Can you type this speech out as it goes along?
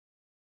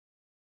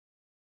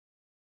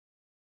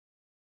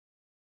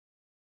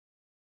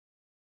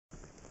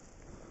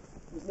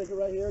make it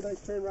right here.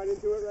 Nice turn right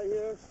into it right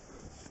here.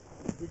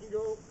 We can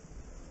go,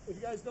 if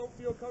you guys don't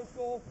feel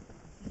comfortable,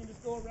 you can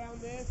just go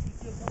around this. If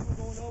you feel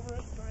comfortable going over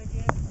it, try and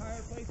get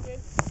tire placement.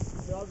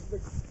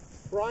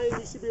 Brian,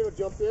 you should be able to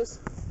jump this.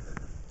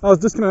 I was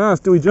just going to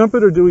ask, do we jump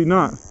it or do we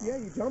not? Yeah,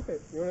 you jump it.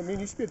 You know what I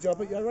mean? You should be able to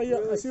jump it. Yeah, right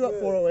here. I see you at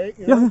 408.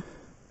 You know? Yeah.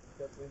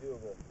 Definitely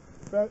doable.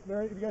 But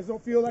if you guys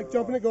don't feel like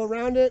jumping it, go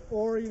around it,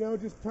 or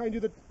just try and do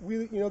the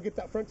wheel. Get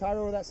that front tire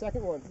over that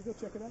second one. You go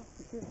check it out.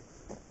 For sure.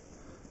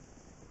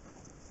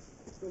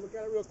 Let's go look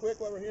at it real quick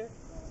while we're here.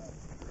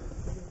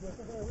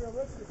 Real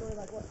risky. It's only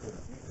like what, 6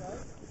 feet, right?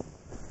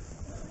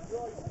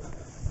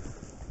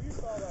 You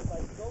saw that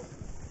bicycle.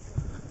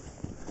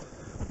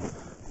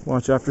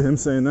 Watch after him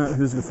saying that.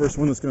 Who's the first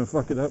one that's going to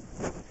fuck it up?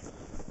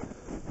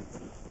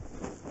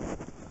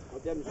 I'll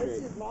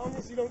demonstrate. As long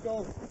as you don't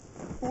go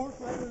fork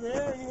right in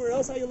there, anywhere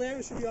else how you land,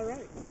 it should be all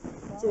right.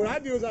 So what I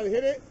do is I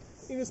hit it,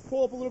 you just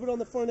pull up a little bit on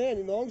the front end.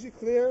 And as long as you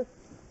clear, as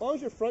long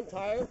as your front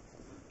tire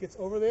gets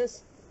over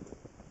this,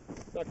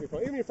 it's not going to be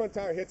fun. Even your front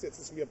tire hits it,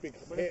 it's going to be a big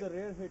hit. But if the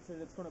rear hits it,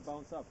 it's going to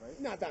bounce up, right?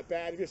 Not that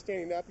bad. If you're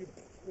standing up,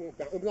 it's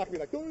not going to be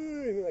like,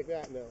 anything like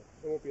that. No,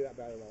 it won't be that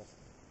bad at all.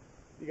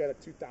 You got a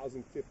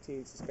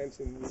 2015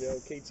 suspension,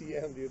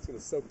 KTM, dude. It's going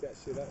to soak that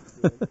shit up.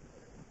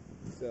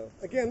 So,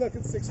 again, look,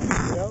 it's 6 feet,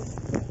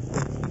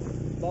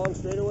 long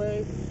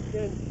straightaway.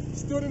 Again,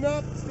 standing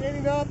up, we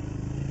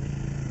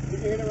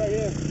can hit it right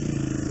here.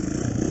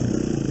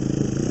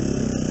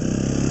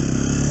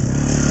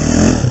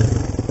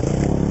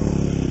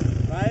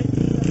 Right?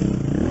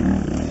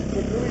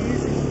 It's really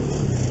easy.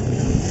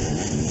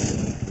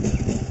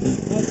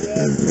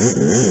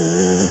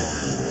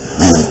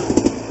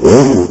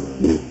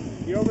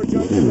 You over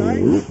jump it,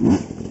 right?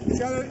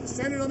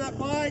 Send it on that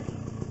bike.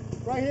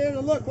 Right here,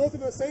 and look, both of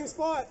them in the same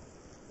spot.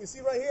 You see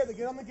right here, they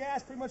get on the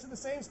gas pretty much at the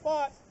same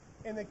spot,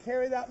 and they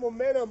carry that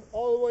momentum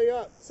all the way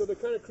up. So they're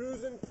kind of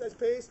cruising at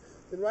pace,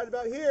 and right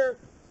about here,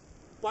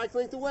 bike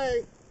length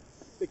away,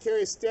 they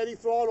carry a steady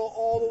throttle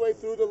all the way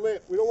through the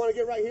lip. We don't want to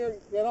get right here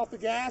and let off the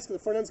gas, because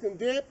the front end's going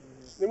to dip.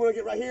 Then we want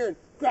to get right here and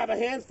grab a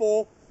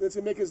handful, and it's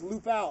going to make us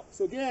loop out.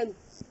 So again,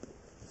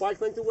 bike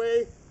length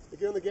away, they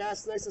get on the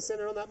gas, nice and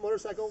center on that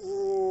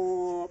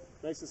motorcycle,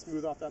 nice and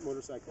smooth off that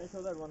motorcycle. Can I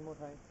show that one more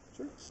time?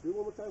 Sure, do it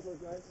one more time for us,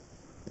 guys.